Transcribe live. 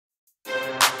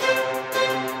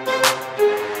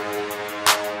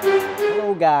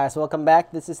guys, welcome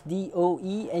back. This is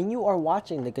DOE and you are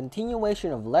watching the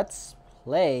continuation of Let's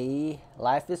Play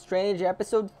Life is Strange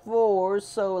episode 4.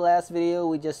 So last video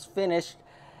we just finished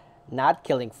not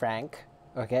killing Frank,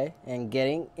 okay, and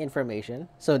getting information.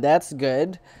 So that's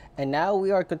good. And now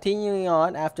we are continuing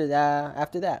on after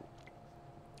that.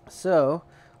 So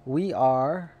we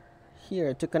are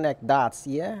here to connect dots,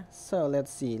 yeah? So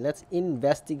let's see. Let's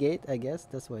investigate, I guess.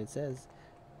 That's what it says.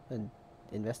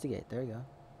 Investigate. There you go.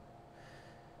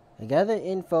 Gather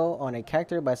info on a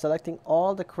character by selecting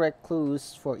all the correct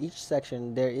clues for each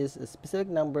section. There is a specific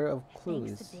number of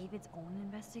clues. Thanks to David's own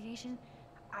investigation,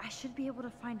 I should be able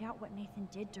to find out what Nathan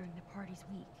did during the party's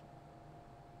week.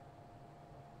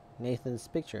 Nathan's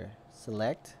picture.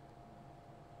 Select.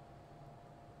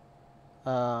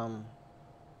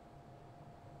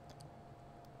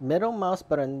 Middle mouse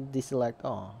button deselect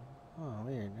all. Oh,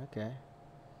 weird. Okay.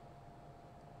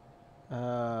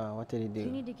 What did he do? You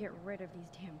need to get rid of these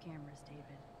damn cameras, David.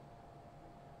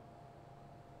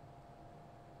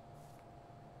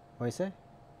 What did you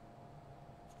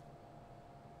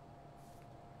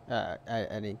say?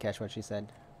 I didn't catch what she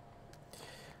said.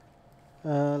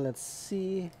 Let's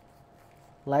see.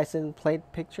 License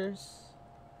plate pictures.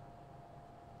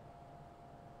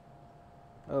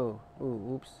 Oh,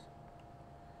 ooh, oops.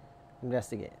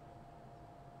 Investigate.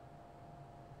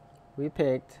 We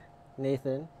picked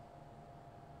Nathan.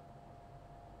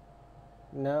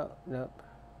 No, nope.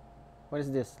 What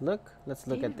is this? Look. Let's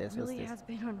look at this. David What's really this? has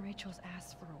been on Rachel's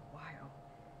ass for a while.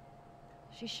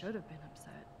 She should have been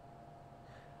upset.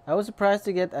 I was surprised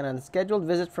to get an unscheduled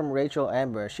visit from Rachel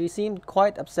Amber. She seemed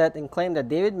quite upset and claimed that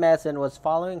David Madsen was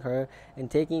following her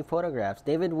and taking photographs.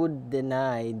 David would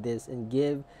deny this and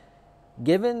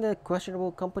given the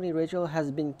questionable company Rachel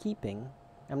has been keeping,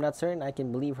 I'm not certain I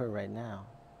can believe her right now.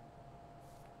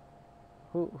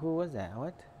 Who was that?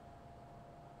 What?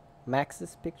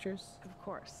 Max's pictures? Of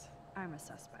course, I'm a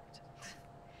suspect.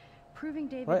 Proving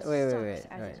David What? Wait. sucks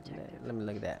as a detective. Let me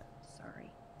look at that.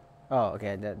 Sorry. Oh,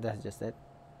 okay. That's just it.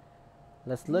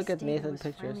 Let's look at David Nathan's was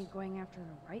pictures. finally going after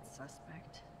the right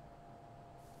suspect.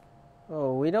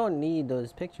 Oh, we don't need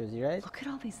those pictures, right? Look at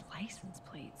all these license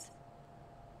plates.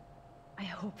 I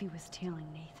hope he was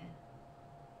tailing Nathan.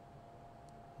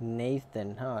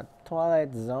 Nathan, huh?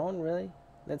 Twilight Zone, really?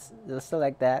 Let's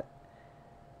select that.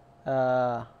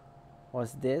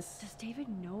 What's this? Does David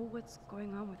know what's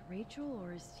going on with Rachel,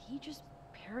 or is he just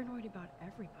paranoid about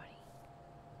everybody?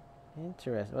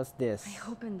 Interesting. What's this? I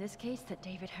hope in this case that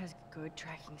David has good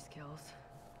tracking skills.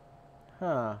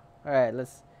 Huh. Alright,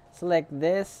 let's select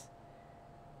this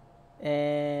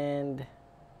and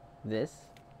this.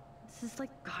 This is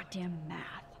like goddamn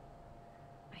math.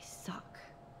 I suck.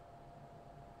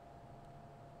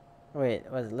 Wait,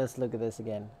 let's look at this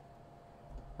again.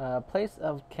 Place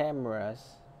of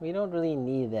cameras. We don't really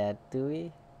need that, do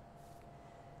we?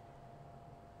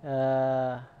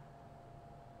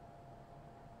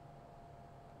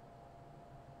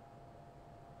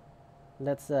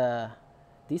 Let's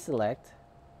deselect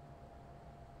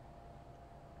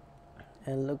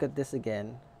and look at this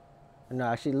again. No,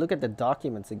 actually look at the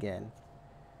documents again.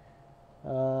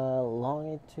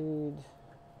 Longitude.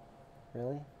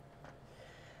 Really?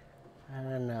 I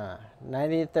don't know.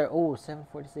 93rd. Oh,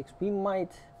 746. We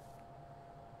might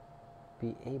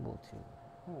be able to.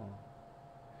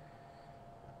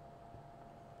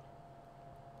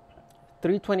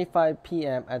 3:25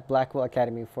 p.m. at Blackwell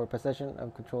Academy for possession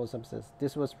of controlled substance.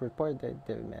 This was reported by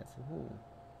David Madsen.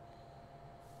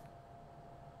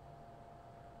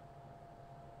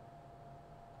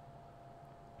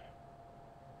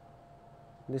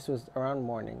 This was around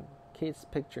morning. Kate's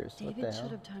pictures. What the David hell?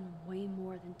 should have done way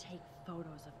more than take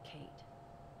photos of Kate.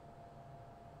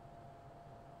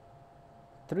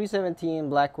 3:17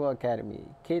 Blackwell Academy.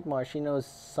 Kate Marsh, she knows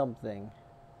something.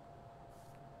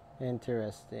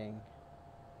 Interesting.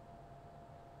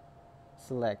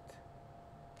 Select.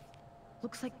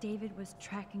 Looks like David was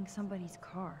tracking somebody's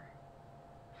car.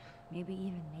 Maybe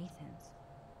even Nathan's.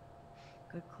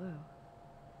 Good clue.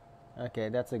 Okay,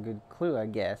 that's a good clue, I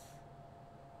guess.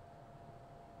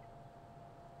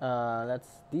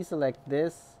 Let's deselect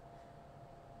this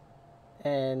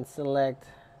and select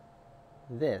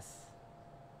this.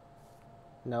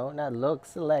 No, not look,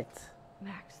 select.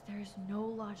 Max, there's no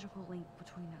logical link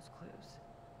between those clues.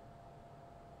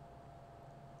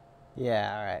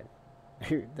 Yeah, alright.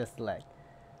 Deselect.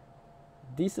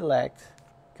 Deselect.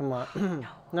 Come on.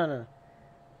 No.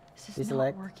 This is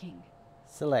Deselect. not working.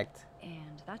 Select.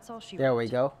 And that's all she There wrote. we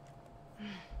go.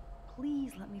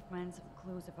 Please let me find some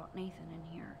clues about Nathan in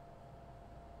here.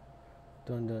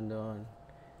 Dun.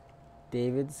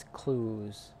 David's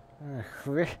clues.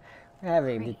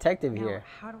 Having a Great. detective Now, here.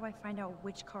 how do I find out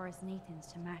which car is Nathan's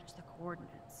to match the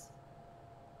coordinates?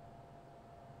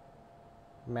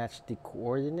 Match the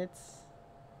coordinates.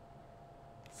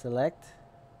 Select.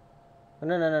 Oh,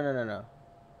 no.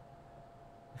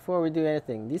 Before we do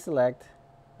anything, deselect.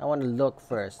 I want to look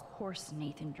first. Of course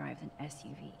Nathan drives an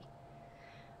SUV.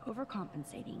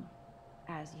 Overcompensating,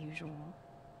 as usual.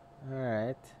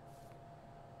 Alright.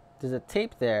 There's a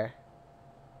tape there.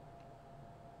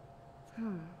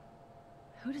 Who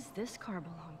does this car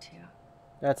belong to?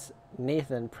 That's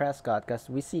Nathan Prescott, because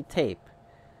we see tape.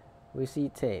 We see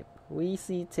tape.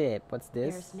 What's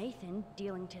this? There's Nathan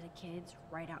dealing to the kids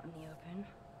right out in the open.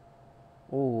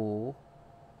 Ooh.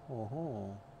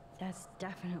 Oh. That's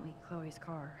definitely Chloe's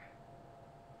car.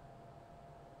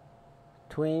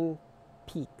 Twin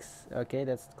Peaks. Okay,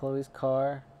 that's Chloe's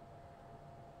car.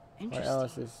 What Interesting.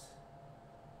 else is...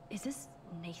 Is this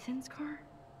Nathan's car?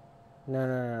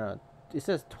 No. It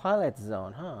says Twilight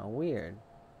Zone, huh? Weird.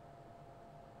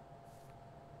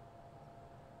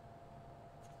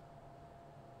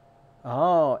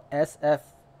 Oh,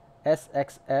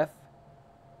 SXF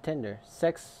Tinder.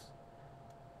 Sex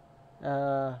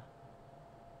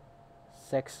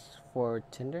for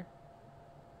Tinder?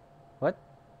 What?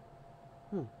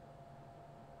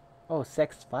 Oh,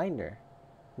 Sex Finder.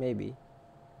 Maybe.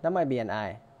 That might be an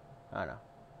I. I don't know.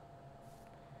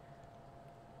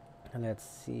 And let's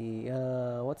see.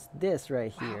 What's this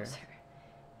right here? Wowzer.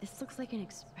 This looks like an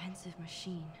expensive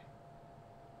machine.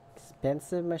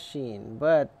 Expensive machine,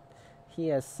 but he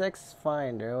has Sex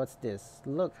Finder. What's this?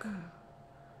 Look.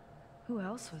 Who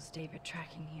else was David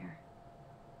tracking here?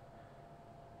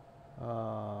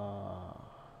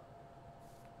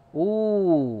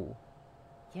 Ooh.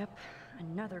 Yep,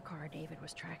 another car David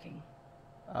was tracking.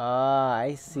 Ah,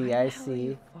 I see. Why I the hell are see.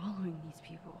 you following these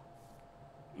people?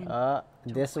 And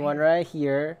This where? one right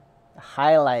here,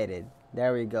 highlighted.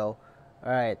 There we go.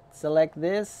 All right, select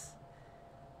this,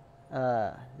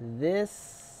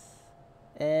 this,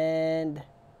 and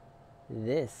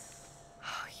this.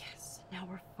 Oh yes, now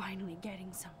we're finally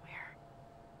getting somewhere.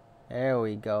 There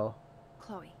we go.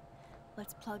 Chloe,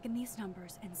 let's plug in these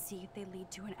numbers and see if they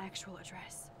lead to an actual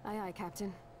address. Aye, aye,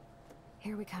 Captain.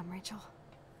 Here we come, Rachel.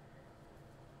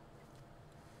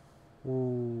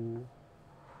 Ooh.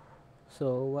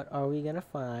 So what are we gonna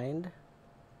find?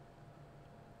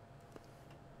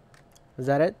 Is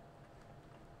that it?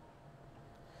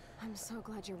 I'm so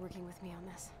glad you're working with me on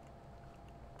this.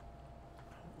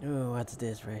 Ooh, what's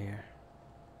this right here?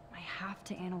 I have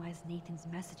to analyze Nathan's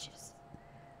messages.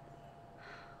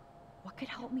 What could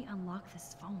help me unlock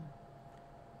this phone?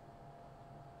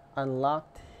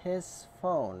 Unlocked his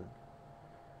phone.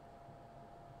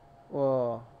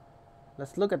 Well,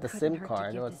 let's look at the Couldn't SIM hurt card.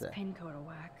 to give What's this that? pin code a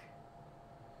whack.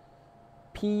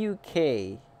 PUK.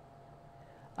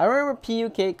 I remember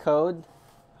PUK code.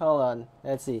 Hold on,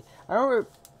 let's see. I remember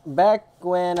back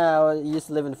when I used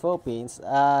to live in the Philippines,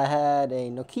 I had a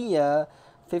Nokia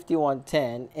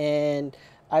 5110, and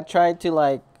I tried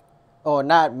to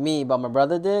not me, but my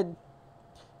brother did.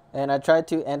 And I tried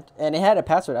to and it had a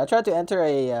password. I tried to enter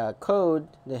a code,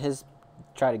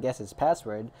 try to guess his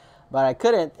password, but I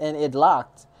couldn't, and it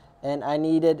locked. And I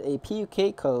needed a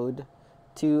PUK code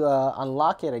to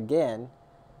unlock it again.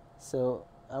 So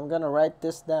I'm gonna write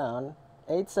this down: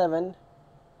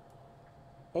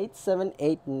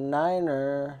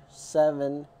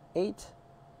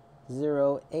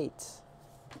 8789er7808.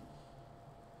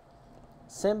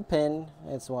 SIM pin,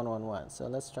 it's 111. So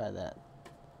let's try that.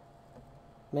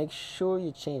 Make sure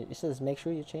you change it. It says make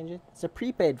sure you change it. It's a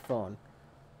prepaid phone.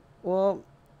 Well,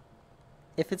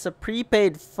 if it's a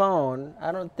prepaid phone,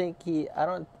 I don't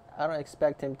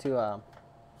expect him to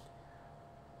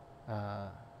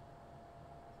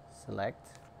select.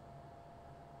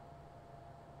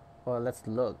 Well, let's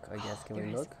look. I guess can we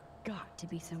There look? has got to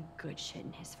be some good shit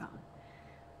in his phone.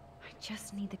 I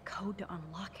just need the code to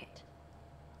unlock it.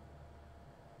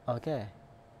 Okay.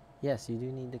 Yes, you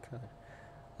do need the code.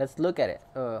 Let's look at it.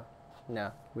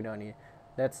 No, we don't need it.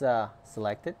 Let's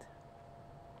select it.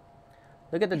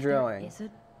 Look at the drawing. If there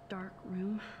is a dark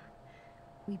room,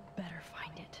 we better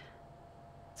find it.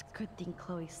 It's a good thing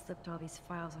Chloe slipped all these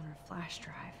files on her flash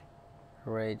drive.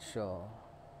 Rachel.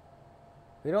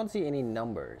 We don't see any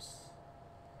numbers.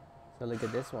 So look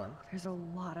at this one. There's a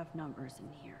lot of numbers in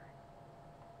here.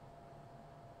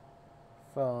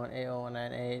 Phone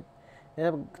 80198. They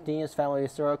have a continuous family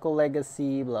historical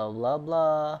legacy, blah blah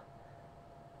blah.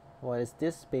 What is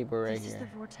this paper right This is here?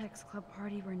 the Vortex Club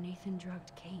party where Nathan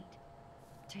drugged Kate.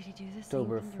 Did he do this?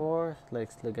 October 4th.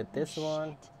 Let's look at this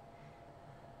one.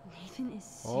 Nathan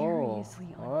is Oh,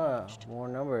 seriously wow, unhinged. more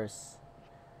numbers.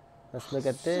 Let's look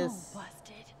at this. So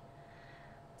busted.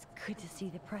 Good to see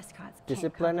the Prescotts can't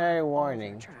Disciplinary cover up all their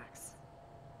warning. tracks.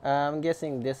 I'm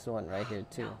guessing this one right here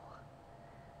too. No.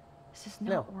 This is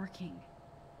not working.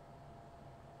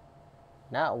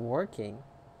 Not working.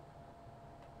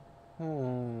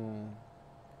 So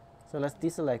let's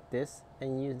deselect this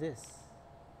and use this.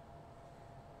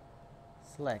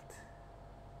 Select.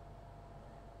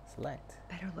 Select.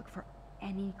 Better look for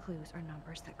any clues or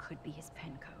numbers that could be his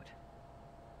PIN code.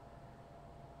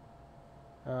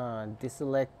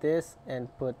 Deselect this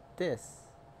and put this.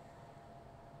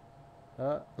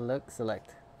 Oh, look,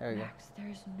 select. There we go. Max, there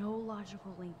is no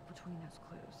logical link between those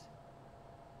clues.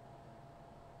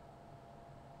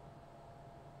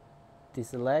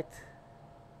 Deselect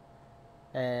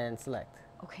and select.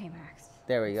 Okay, Max.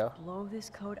 There we go. Blow this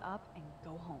code up and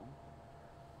go home.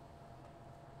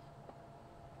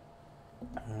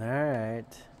 All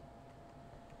right.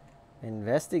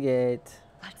 Investigate.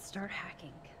 Let's start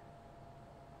hacking.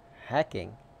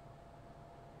 Hacking.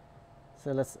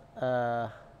 So let's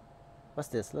what's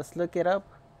this? Let's look it up.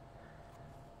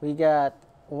 We got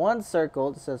one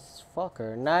circle that says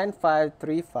fucker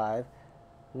 9535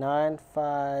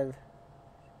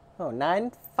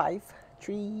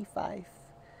 9535.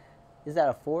 Is that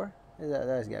a 4?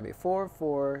 That's gotta be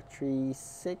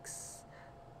 4436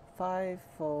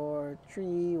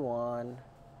 5431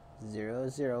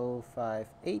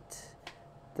 0058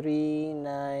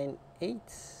 398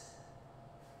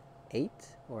 8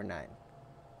 or 9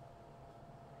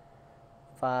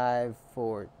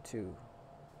 542.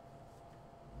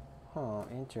 Huh,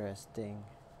 interesting.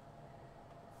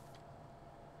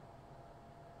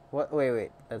 What?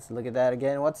 Wait. Let's look at that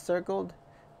again. What's circled?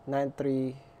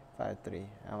 9353.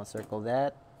 I'm gonna circle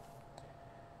that.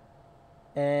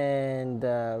 And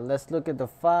let's look at the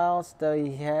files that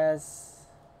he has.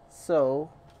 So,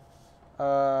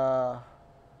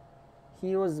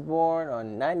 he was born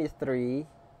on 93.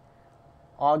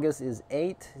 August is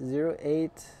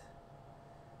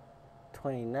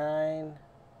 8/08/29.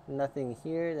 Nothing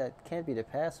here. That can't be the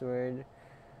password.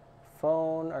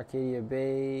 Phone, Arcadia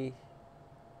Bay,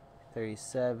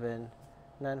 37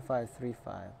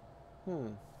 9535.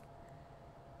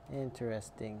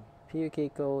 Interesting. PUK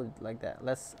code like that.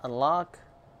 Let's unlock.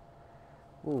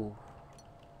 Ooh.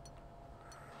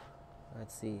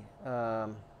 Let's see.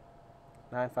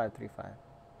 9535.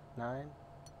 9.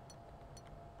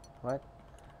 What?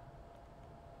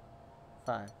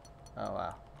 5. Oh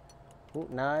wow. Ooh,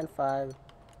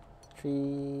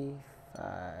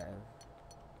 9535.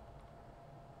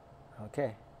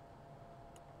 Okay.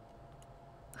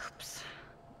 Oops.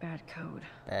 Bad code.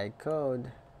 Bad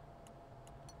code.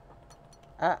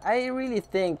 I really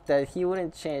think that he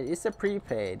wouldn't change. It's a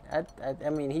prepaid. I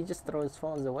mean, he just throws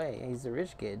phones away. He's a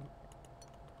rich kid.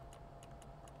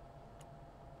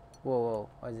 Whoa.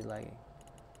 Why is he lagging?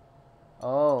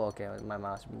 Oh, okay. My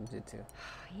mouse moved it too.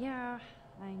 Yeah,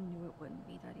 I knew it wouldn't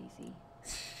be that easy.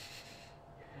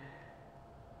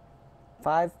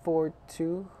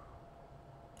 542.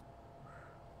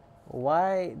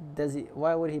 Why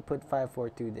would he put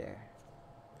 542 there?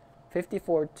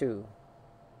 542.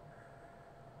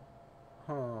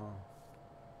 Huh.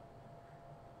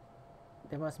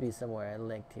 There must be somewhere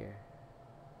linked here.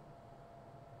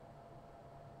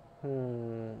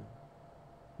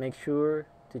 Make sure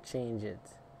to change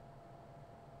it.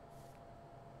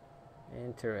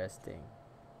 Interesting.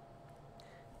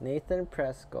 Nathan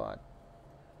Prescott.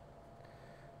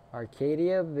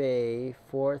 Arcadia Bay,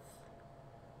 4th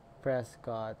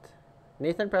Prescott.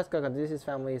 Nathan Prescott continues his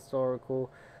family's historical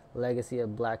legacy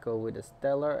of Blacko with a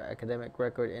stellar academic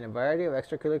record in a variety of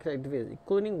extracurricular activities,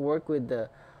 including work with the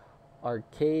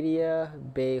Arcadia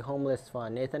Bay Homeless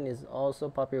Fund. Nathan is also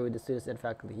popular with the students and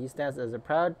faculty. He stands as a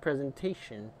proud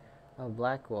presentation of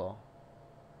Blackwell.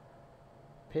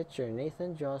 Picture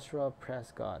Nathan Joshua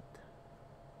Prescott.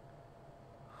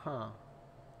 1,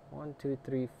 2,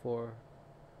 3, 4,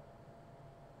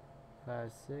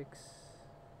 5, 6,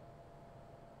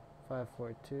 5,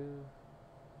 4, 2,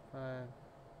 5.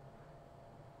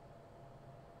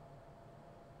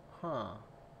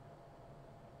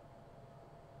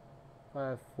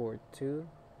 5, 4, 2.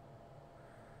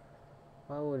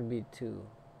 What would be 2?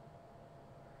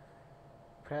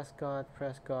 Prescott,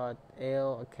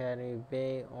 Ale, Academy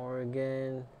Bay,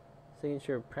 Oregon.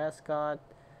 Signature Prescott.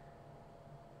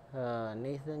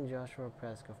 Nathan Joshua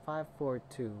Prescott.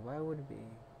 542. Why would it be?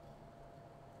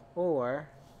 Or,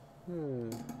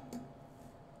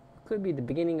 could be the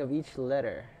beginning of each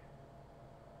letter.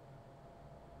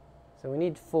 So we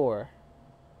need 4.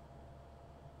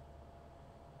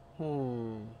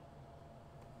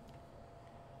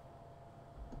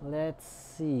 Let's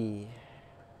see.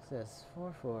 It says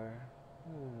 4, 4.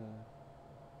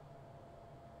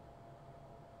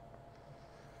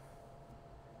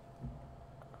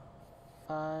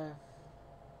 5.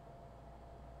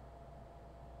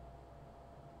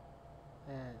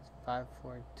 It's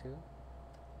 542.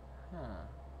 Huh.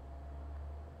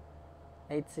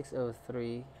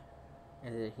 8603.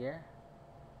 Is it here?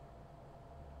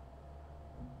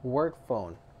 Work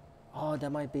phone. Oh, that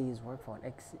might be his work phone.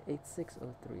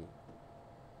 8603.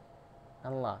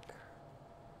 Unlock.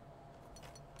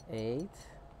 8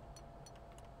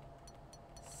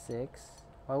 6.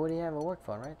 Why would he have a work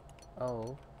phone, right?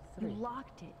 Oh, 3. You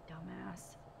locked it,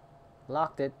 dumbass.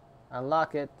 Locked it.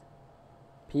 Unlock it.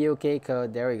 POK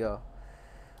code. There we go.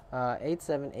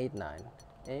 8789.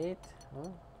 8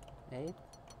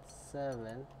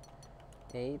 7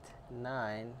 8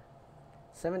 9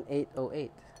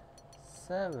 7808.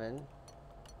 7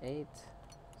 8.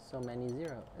 So many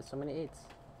zeros. So many 8s.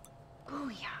 Oh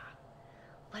yeah.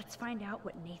 Let's find out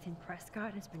what Nathan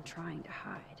Prescott has been trying to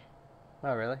hide.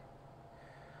 Oh, really?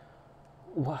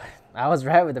 What? I was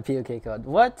right with the POK code.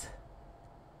 What?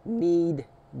 Need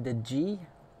the G?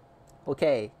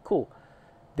 Okay, cool.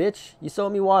 Bitch, you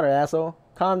sold me water, asshole.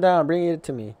 Calm down, bring it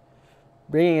to me.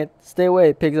 Bring it. Stay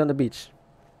away, pigs on the beach.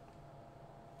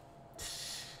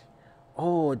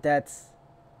 Oh, that's...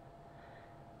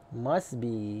 Must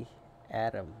be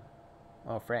Adam.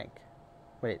 Oh, Frank.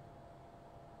 Wait.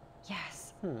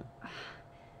 Yes.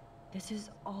 This is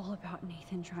all about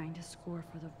Nathan trying to score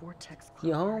for the Vortex Club.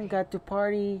 You home? party. Got to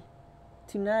party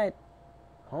tonight.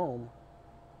 Home.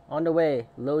 On the way.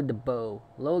 Load the bow.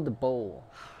 Load the bowl.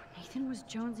 Nathan was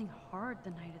jonesing hard the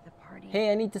night of the party.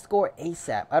 Hey, I need to score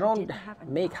ASAP. I don't didn't have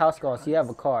make enough house calls. You have a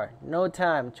drugs. car. No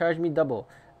time. Charge me double.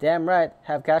 Damn right.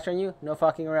 Have cash on you? No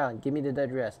fucking around. Give me the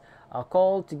address. I'll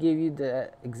call to give you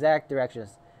the exact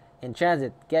directions. In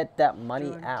transit, get that money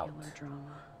Drug out. dealer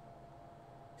drama.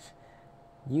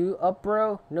 You up,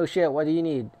 bro? No shit. What do you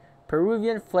need?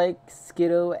 Peruvian flake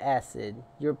skiddo acid.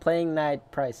 You're paying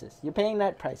night prices. You're paying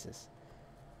night prices.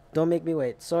 Don't make me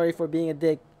wait. Sorry for being a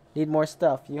dick. Need more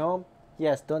stuff. You home?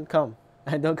 Yes. Don't come.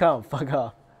 Don't come. Fuck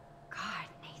off. God,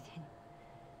 Nathan.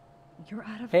 You're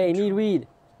out of Hey, control. need weed.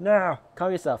 No.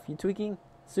 Calm yourself. You tweaking?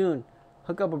 Soon.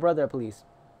 Hook up a brother, please.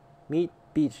 Meet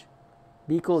beach.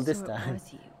 Be cool this So it time.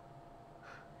 was you.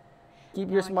 Keep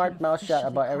Now your I smart can mouth shut officially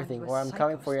about call everything, you a or I'm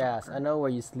coming for your ass. I psycho know where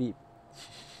you sleep.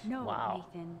 No, Wow.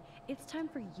 Nathan. It's time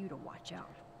for you to watch out.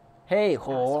 Hey,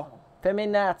 ho. Asshole.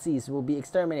 Feminazis will be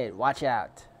exterminated. Watch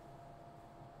out.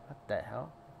 What the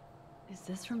hell? Is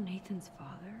this from Nathan's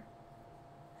father?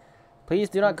 Please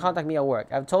do not contact me at work.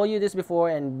 I've told you this before,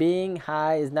 and being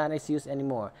high is not an excuse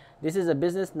anymore. This is a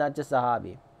business, not just a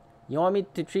hobby. You want me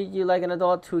to treat you like an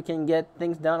adult who can get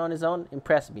things done on his own?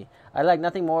 Impress me. I'd like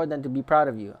nothing more than to be proud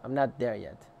of you. I'm not there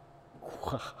yet.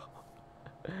 Wow.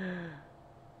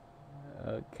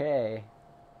 Okay.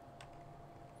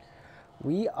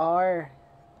 We are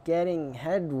getting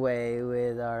headway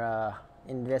with our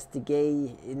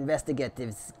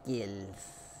investigative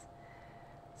skills.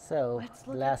 So, Let's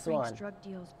look last at Frank's one. drug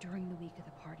deals during the week of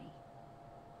the party.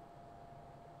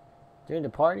 During the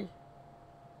party?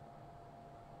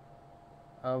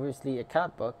 Obviously a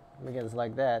cat book, because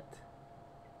like that.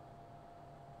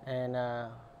 And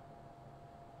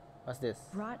what's this?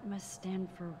 Rot must stand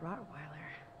for Rottweiler.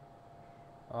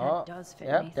 Oh, does fit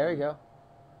yep, there we Nathan. go.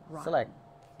 Rotten. Select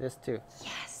this too.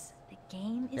 Yes, the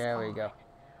game is There we on. go.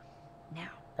 Now,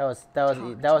 That was talk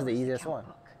the to us, easiest account one.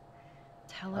 book.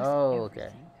 Tell us Oh, okay.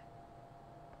 everything.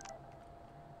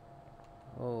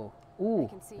 Oh, ooh,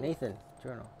 can see it. Nathan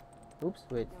journal. Oops,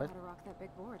 wait, Know what? how to rock that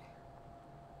big board.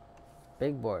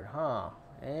 Big board, huh?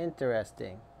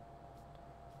 Interesting.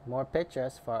 More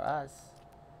pictures for us.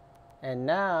 And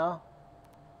now,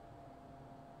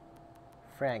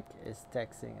 Frank is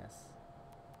texting us.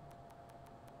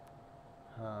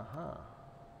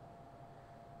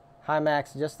 Hi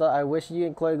Max, just thought I wish you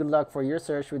and Chloe good luck for your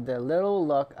search with the little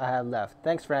luck I have left.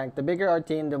 Thanks Frank, the bigger our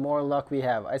team, the more luck we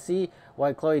have. I see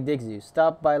why Chloe digs you.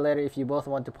 Stop by later if you both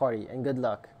want to party, and good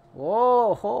luck.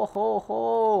 Whoa, ho, ho,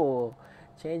 ho.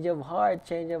 Change of heart,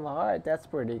 that's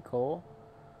pretty cool.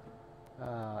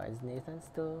 Is Nathan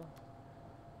still?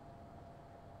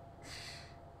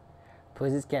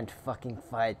 Pussies can't fucking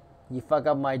fight. You fuck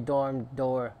up my dorm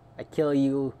door, I kill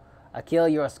you. I kill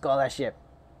your scholarship.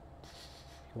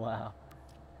 Wow.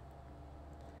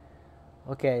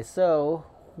 Okay, so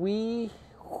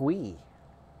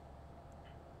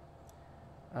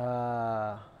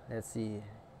let's see.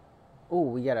 Oh,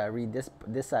 we gotta read this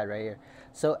side right here.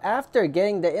 So after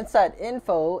getting the inside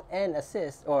info and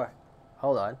assist, or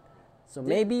hold on. So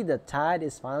maybe the tide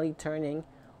is finally turning,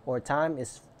 or time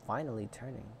is finally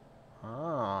turning.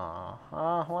 Wow,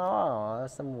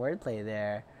 some wordplay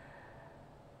there.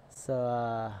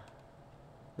 So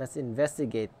Let's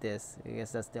investigate this. I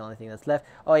guess that's the only thing that's left.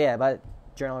 Oh yeah, but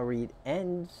journal read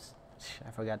ends.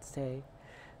 I forgot to say.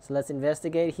 So let's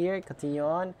investigate here. Continue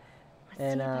on, Let's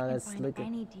and see if I can let's find look at.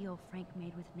 any deal Frank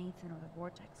made with Nathan or the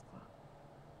Vortex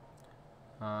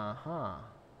Club.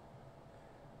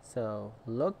 So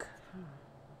look.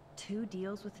 2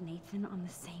 deals with Nathan on the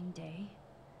same day?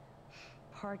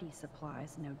 Party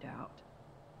supplies, no doubt.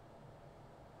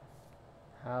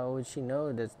 How would she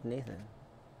know that's Nathan?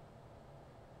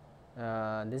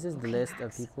 This is the Okay, list of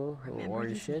Max, people who remember order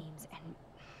these shit. names and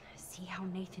see how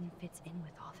Nathan fits in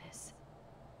with all this.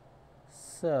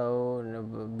 So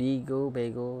Beagle,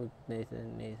 Bagel,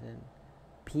 Nathan,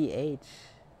 PH,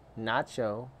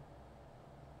 Nacho.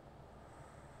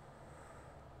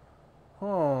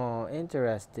 Oh,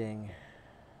 interesting.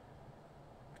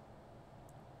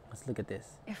 Let's look at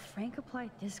this. If Frank applied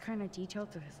this kind of detail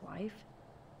to his life,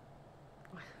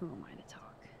 who am I to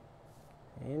talk?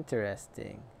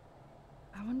 Interesting.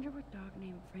 I wonder what dog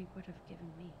name Frank would have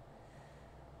given me.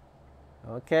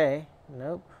 Okay.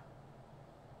 Nope.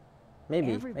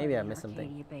 Maybe Everybody I in missed something.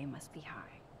 Arcadia Bay must be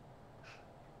high.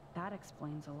 That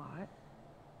explains a lot.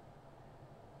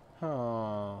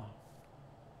 Oh.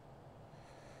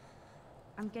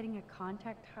 I'm getting a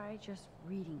contact high just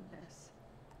reading this.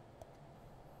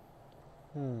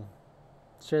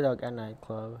 Stray Dog at Night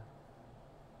Club.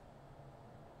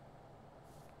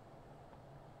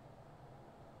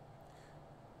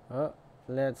 Oh,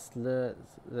 let's no,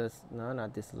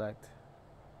 not deselect.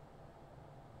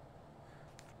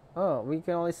 Oh, we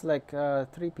can only select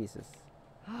 3 pieces.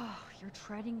 Oh, you're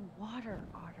treading water,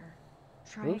 Otter.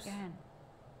 Try Oops. again.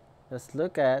 Let's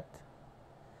look at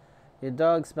your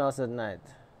dog smells at night.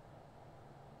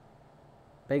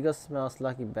 Bagel smells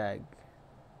lucky bag.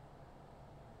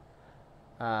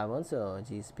 Monzo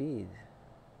G speed.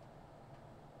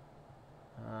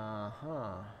 I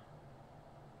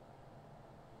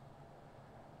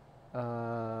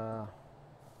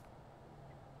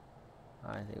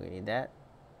think we need that.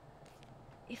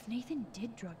 If Nathan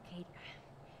did drug Kate,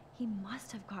 he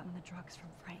must have gotten the drugs from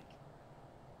Frank.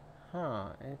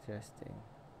 Interesting.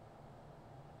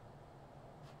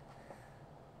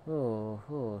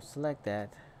 Oh, select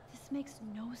that. This makes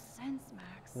no sense,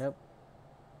 Max. Nope.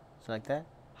 Select that.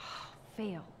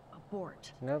 Fail.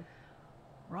 Abort. Nope.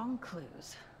 Wrong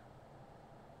clues.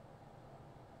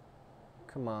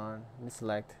 Come on,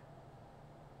 deselect.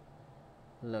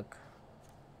 Look.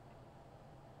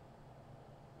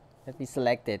 Let me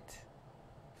select it.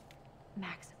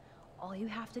 Max, all you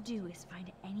have to do is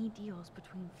find any deals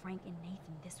between Frank and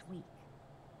Nathan this week.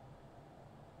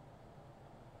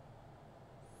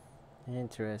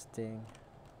 Interesting.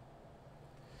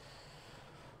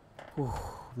 Ooh,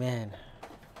 man.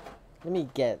 Let me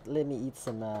eat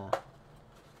some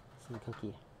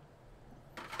cookie.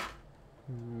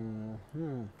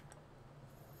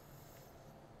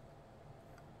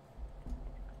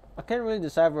 I can't really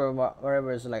decipher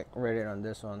whatever is like rated on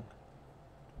this one.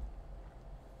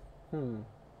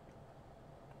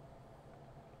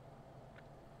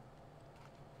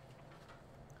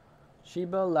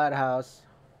 Sheba Lighthouse.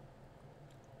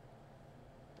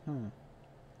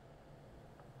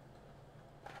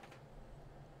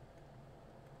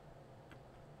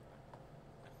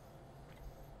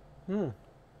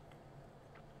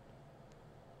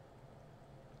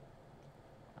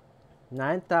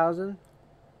 $9,000.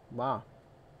 Wow.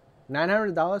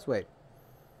 $900. Wait,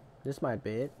 this might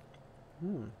be it.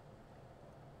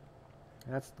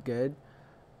 That's good.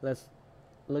 Let's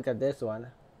look at this one.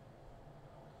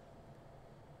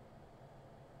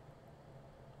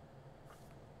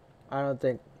 I don't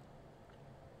think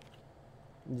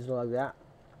just like that.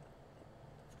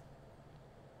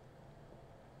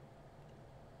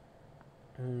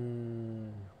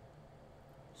 Hmm.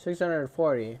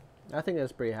 640. I think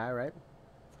that's pretty high, right?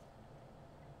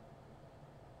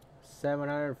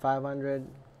 700, 500.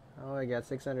 Oh, I got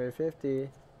 650.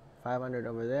 500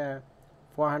 over there.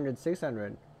 400,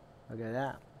 600. Look at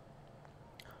that.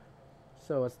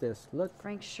 So what's this? Look.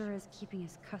 Frank sure is keeping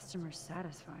his customers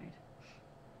satisfied.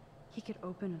 He could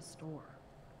open a store.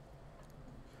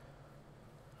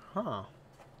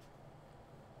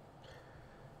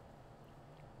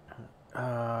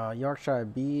 Yorkshire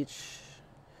Beach.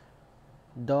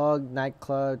 Dog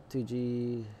nightclub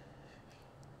 2G.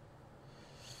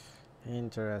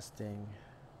 Interesting.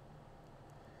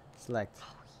 Select.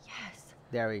 Oh, yes.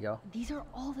 There we go. These are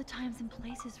all the times and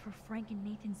places for Frank and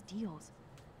Nathan's deals.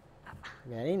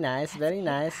 Very nice, That's very it,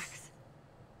 nice. Max.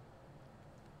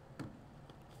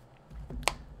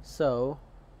 So,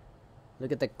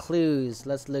 look at the clues.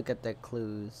 Let's look at the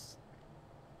clues.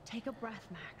 Take a breath,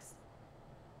 Max.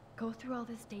 Go through all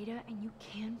this data and you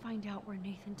can find out where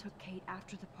Nathan took Kate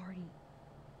after the party.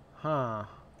 Huh.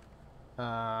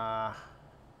 I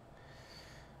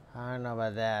don't know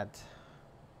about that.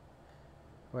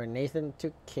 Where Nathan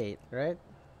took Kate, right?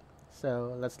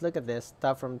 So let's look at this.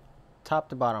 Start from top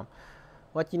to bottom.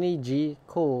 What you need, G?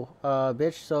 Cool.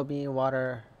 Bitch sold me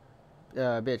water.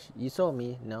 Bitch, you sold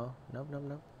me. No. Nope, nope,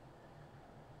 nope.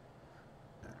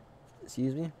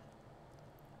 Excuse me.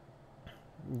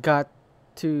 Got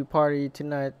to party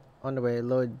tonight on the way.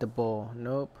 Load the bowl.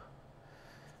 Nope.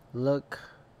 Look.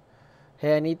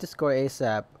 Hey, I need to score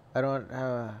ASAP. I don't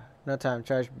have no time.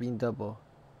 Charge being double.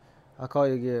 I'll call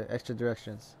you, give extra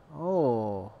directions.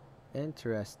 Oh,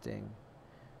 interesting.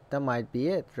 That might be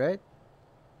it, right?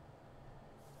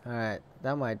 Alright,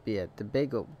 that might be it. The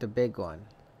big one.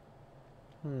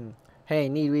 Hey,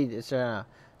 need weed. It's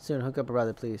soon. Hook up a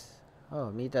brother, please.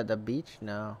 Oh, meet at the beach?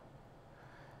 No.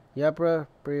 Yeah, bro.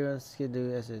 Everyone's gonna do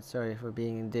this. Sorry for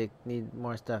being a dick. Need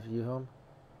more stuff. You home?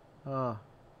 Oh.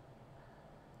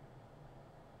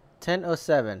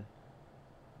 10:07.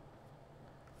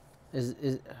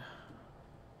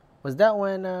 Was that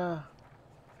when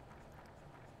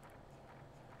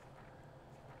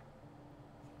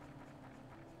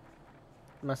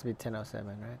must be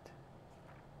 10:07, right?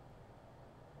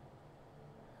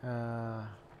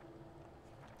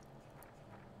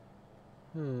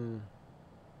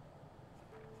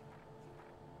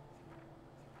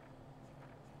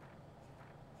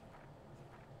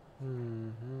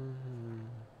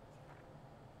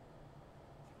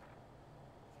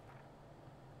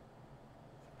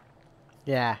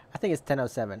 Yeah, I think it's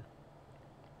 10:07.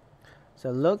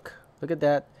 So look at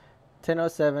that.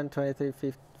 10:07,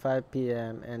 23:55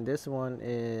 p.m. and this one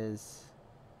is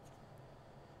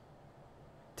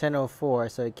 10:04,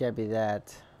 so it can't be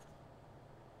that.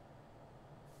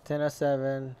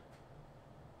 10:07.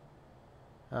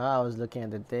 I was looking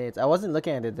at the dates. I wasn't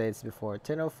looking at the dates before.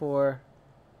 10:04.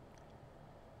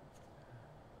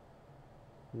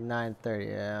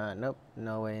 9:30. Nope,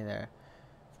 no way in there.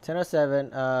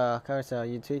 10:07. Carousel,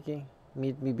 you tweaking?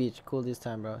 Meet me beach. Cool this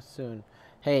time, bro. Soon.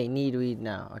 Hey, need weed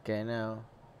now. Okay, now.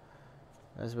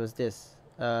 What's this?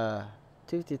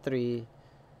 253.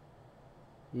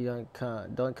 You don't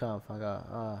come. Fuck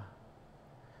off.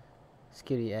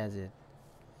 Skitty as it.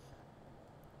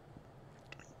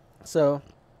 So,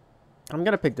 I'm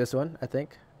gonna pick this one, I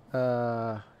think.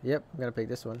 Yep, I'm gonna pick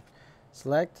this one.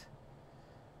 Select.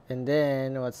 And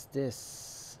then, what's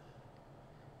this?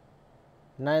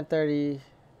 9:30.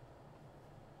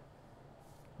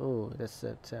 Oh, that's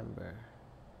September.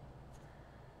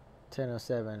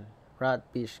 10:07.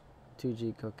 Rat Beach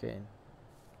 2G cocaine.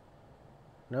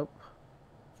 Nope.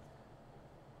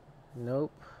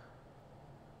 Nope.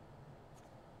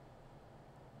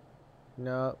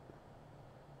 Nope.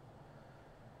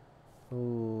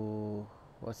 Ooh,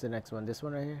 what's the next one? This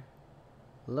one right here.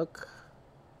 Look.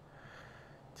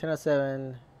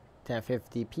 10:07,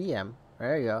 10:50 p.m.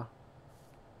 There you go.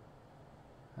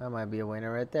 That might be a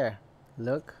winner right there.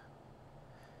 Look.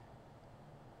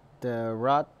 The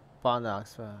Rot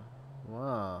Bondox.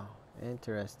 Wow,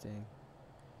 interesting.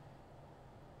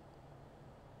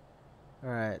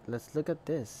 Alright, let's look at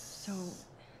this. So,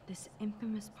 this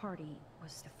infamous party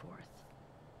was the 4th.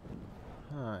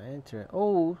 Huh, interesting.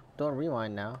 Oh, don't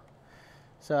rewind now.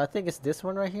 So I think it's this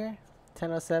one right here.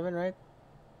 10:07, right?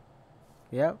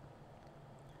 Yep.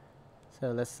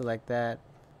 So let's select that.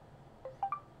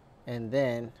 And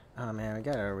then, oh man, we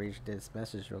gotta reach this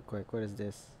message real quick. What is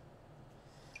this?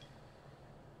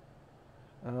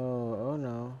 Oh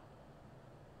no.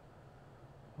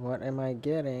 What am I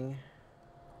getting?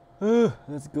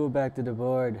 Let's go back to the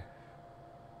board.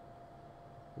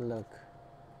 Look.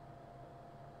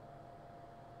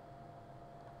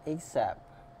 ASAP.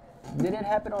 Did it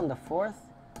happen on the 4th?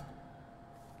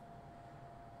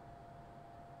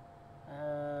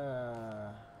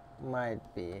 Might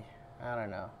be. I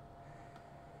don't know.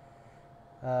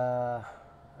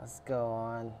 Let's go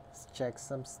on. Let's check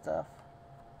some stuff.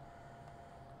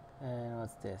 And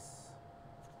what's this?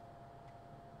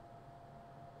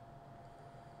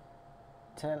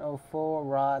 10:04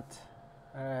 rot.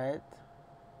 Alright.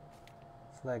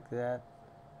 Select that.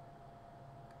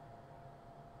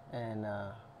 And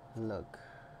look.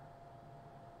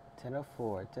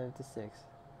 10:04, 10:56.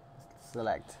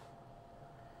 Select.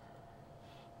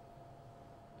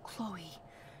 Chloe,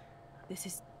 this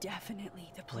is definitely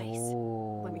the place.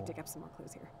 Oh. Let me dig up some more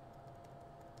clues here.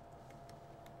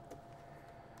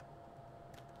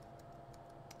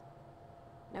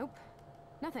 Nope.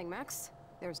 Nothing, Max.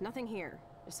 There's nothing here.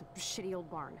 Just some shitty old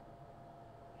barn.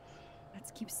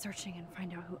 Let's keep searching and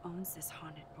find out who owns this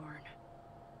haunted barn.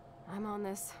 I'm on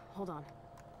this. Hold on.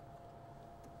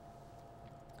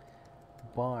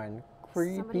 Barn.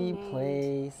 Somebody Creepy named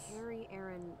place. Harry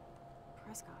Aaron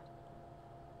Prescott.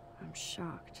 I'm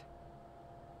shocked.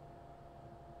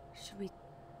 Should we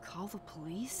call the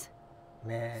police?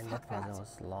 Man, that Fuck that. puzzle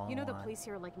was long. You know the police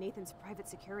here are like Nathan's private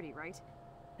security, right?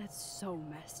 That's so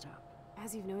messed up.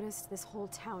 As you've noticed, this whole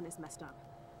town is messed up.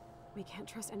 We can't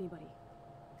trust anybody,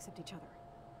 except each other.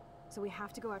 So we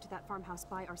have to go out to that farmhouse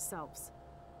by ourselves.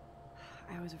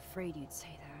 I was afraid you'd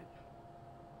say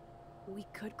that. We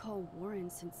could call Warren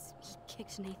since he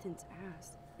kicked Nathan's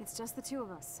ass. It's just the two of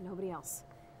us, nobody else.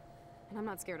 And I'm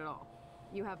not scared at all.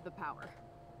 You have the power.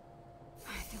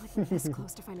 I feel like we're this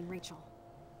close to finding Rachel.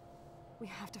 We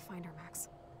have to find her, Max.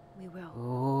 We will.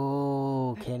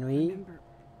 Oh, But can we? Remember,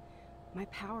 my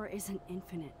power isn't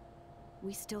infinite.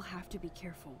 We still have to be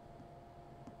careful.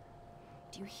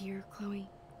 Do you hear, Chloe?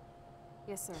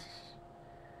 Yes, sir.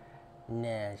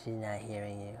 No, she's not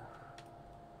hearing you.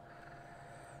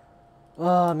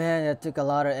 Oh man, that took a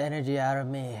lot of energy out of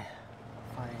me.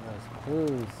 Finding those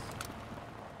clues.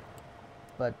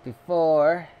 But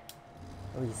before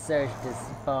we search this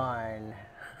barn,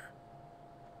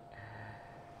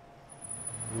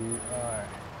 we are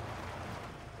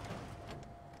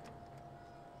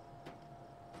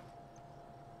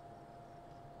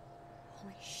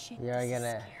Holy shit, We are this is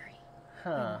gonna- scary.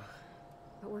 huh.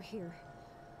 But we're here.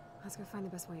 Let's go find the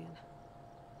best way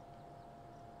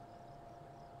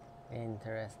in.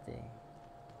 Interesting.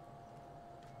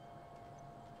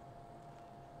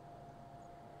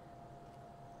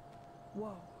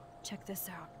 Whoa, check this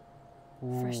out.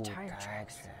 Ooh, Fresh tire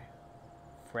tracks.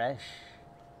 Fresh.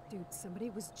 Dude, somebody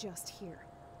was just here.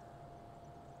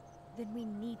 Then we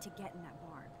need to get in that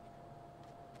barn.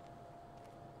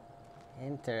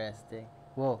 Interesting.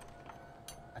 Whoa.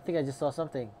 I think I just saw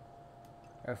something.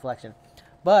 A reflection.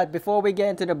 But before we get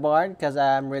into the barn, because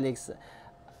I'm really excited.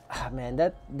 Man,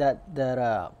 that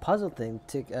puzzle thing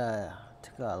took a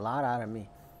lot out of me.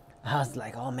 I was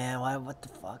like, oh man, what the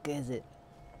fuck is it?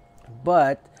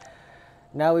 But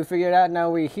now we figured it out. Now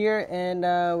we're here, and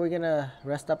we're gonna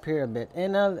rest up here a bit.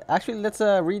 And actually, let's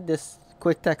read this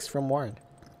quick text from Warren.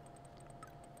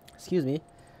 Excuse me.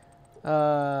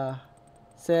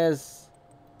 Says,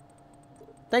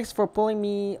 thanks for pulling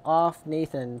me off,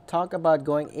 Nathan. Talk about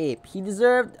going ape. He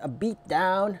deserved a beat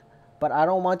down, but I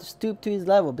don't want to stoop to his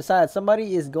level. Besides,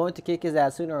 somebody is going to kick his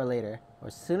ass sooner or later. Or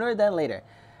sooner than later.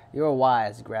 You're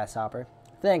wise, Grasshopper.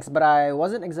 Thanks, but I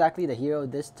wasn't exactly the hero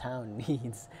this town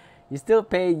needs. You still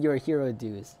paid your hero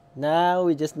dues. Now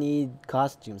we just need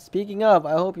costumes. Speaking of,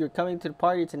 I hope you're coming to the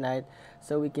party tonight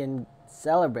so we can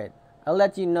celebrate. I'll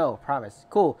let you know, promise.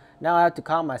 Cool, now I have to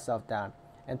calm myself down.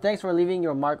 And thanks for leaving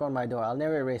your mark on my door. I'll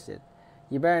never erase it.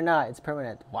 You better not, it's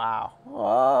permanent. Wow.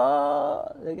 Oh,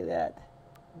 look at that.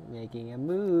 Making a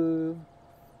move.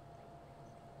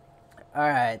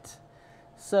 Alright.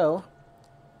 So,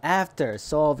 after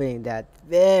solving that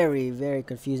very, very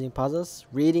confusing puzzles,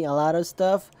 reading a lot of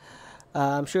stuff,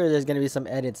 I'm sure there's going to be some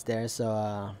edits there.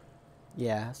 So,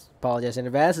 yeah, apologize in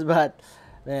advance. But,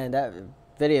 man, that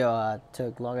video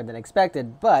took longer than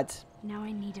expected. But Now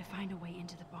I need to find a way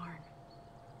into the barn.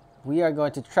 we are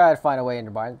going to try to find a way in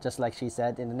the barn, just like she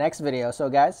said in the next video. So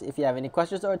guys, if you have any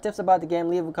questions or tips about the game,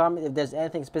 leave a comment. If there's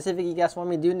anything specific you guys want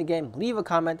me to do in the game, leave a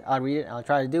comment. I'll read it. I'll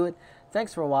try to do it.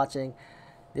 Thanks for watching.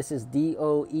 This is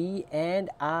DOE, and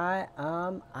I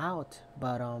am out.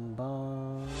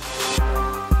 Ba-dum-bum.